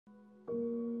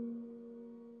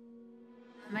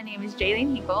My name is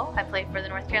Jaelene Hinkle. I play for the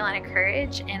North Carolina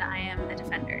Courage, and I am a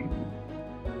defender.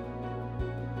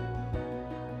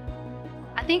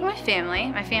 I think my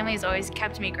family has always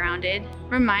kept me grounded,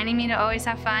 reminding me to always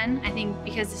have fun. I think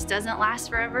because this doesn't last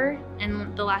forever,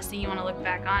 and the last thing you want to look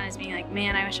back on is being like,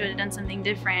 man, I wish I would have done something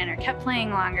different or kept playing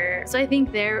longer. So I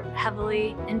think they're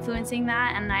heavily influencing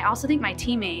that. And I also think my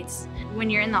teammates, when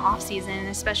you're in the off season,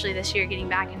 especially this year, getting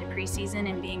back into preseason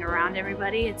and being around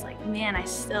everybody, it's like, man, I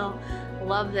still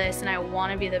love this and I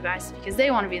want to be the best because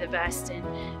they want to be the best. And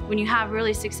when you have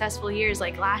really successful years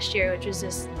like last year, which was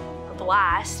just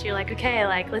blast, you're like, okay,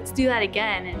 like let's do that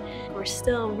again, and we're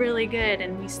still really good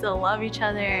and we still love each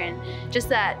other, and just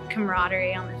that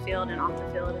camaraderie on the field and off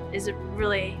the field is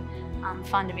really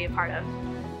fun to be a part of.